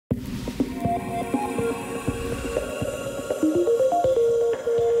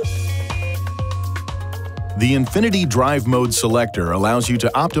The INFINITI Drive Mode Selector allows you to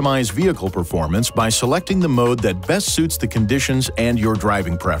optimize vehicle performance by selecting the mode that best suits the conditions and your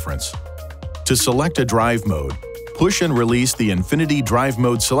driving preference. To select a drive mode, push and release the INFINITI Drive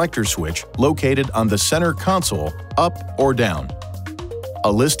Mode Selector switch located on the center console, up or down.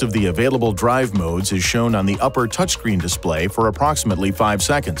 A list of the available drive modes is shown on the upper touchscreen display for approximately 5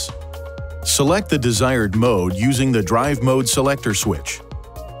 seconds. Select the desired mode using the Drive Mode Selector switch.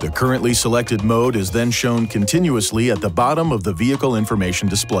 The currently selected mode is then shown continuously at the bottom of the vehicle information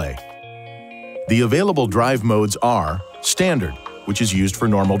display. The available drive modes are Standard, which is used for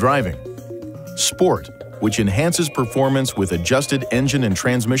normal driving; Sport, which enhances performance with adjusted engine and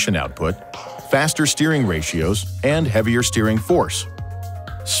transmission output, faster steering ratios, and heavier steering force;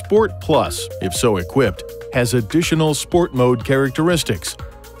 Sport Plus, if so equipped, has additional sport mode characteristics.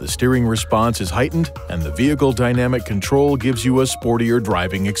 The steering response is heightened, and the vehicle dynamic control gives you a sportier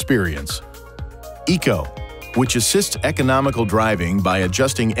driving experience. Eco, which assists economical driving by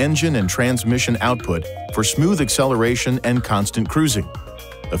adjusting engine and transmission output for smooth acceleration and constant cruising.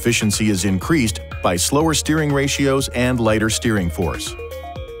 Efficiency is increased by slower steering ratios and lighter steering force.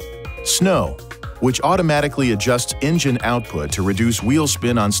 Snow, which automatically adjusts engine output to reduce wheel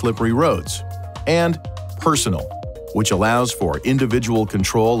spin on slippery roads. And Personal, which allows for individual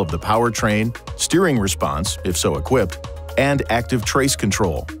control of the powertrain, steering response, if so equipped, and active trace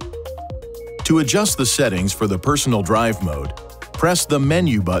control. To adjust the settings for the personal drive mode, press the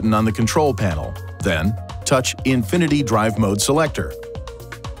Menu button on the control panel, then touch INFINITI Drive Mode Selector.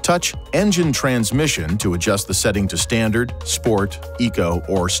 Touch Engine Transmission to adjust the setting to Standard, Sport, Eco,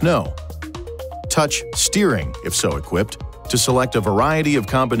 or Snow. Touch Steering, if so equipped, to select a variety of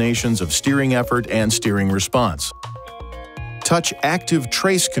combinations of steering effort and steering response. Touch Active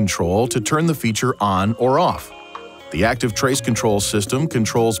Trace Control to turn the feature on or off. The Active Trace Control system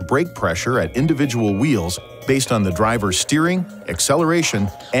controls brake pressure at individual wheels based on the driver's steering, acceleration,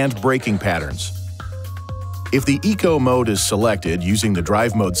 and braking patterns. If the Eco mode is selected using the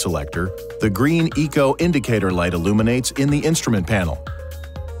Drive Mode Selector, the green Eco indicator light illuminates in the instrument panel.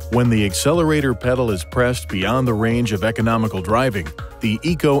 When the accelerator pedal is pressed beyond the range of economical driving, the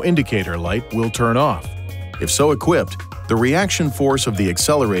Eco indicator light will turn off. If so equipped, the reaction force of the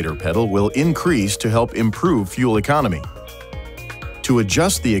accelerator pedal will increase to help improve fuel economy. To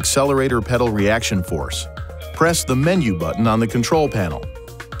adjust the accelerator pedal reaction force, press the Menu button on the control panel.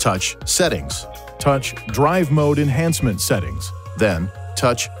 Touch Settings. Touch Drive Mode Enhancement Settings, then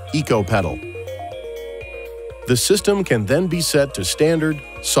touch Eco Pedal. The system can then be set to Standard,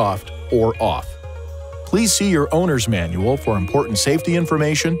 Soft, or Off. Please see your owner's manual for important safety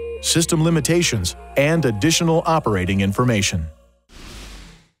information, system limitations, and additional operating information.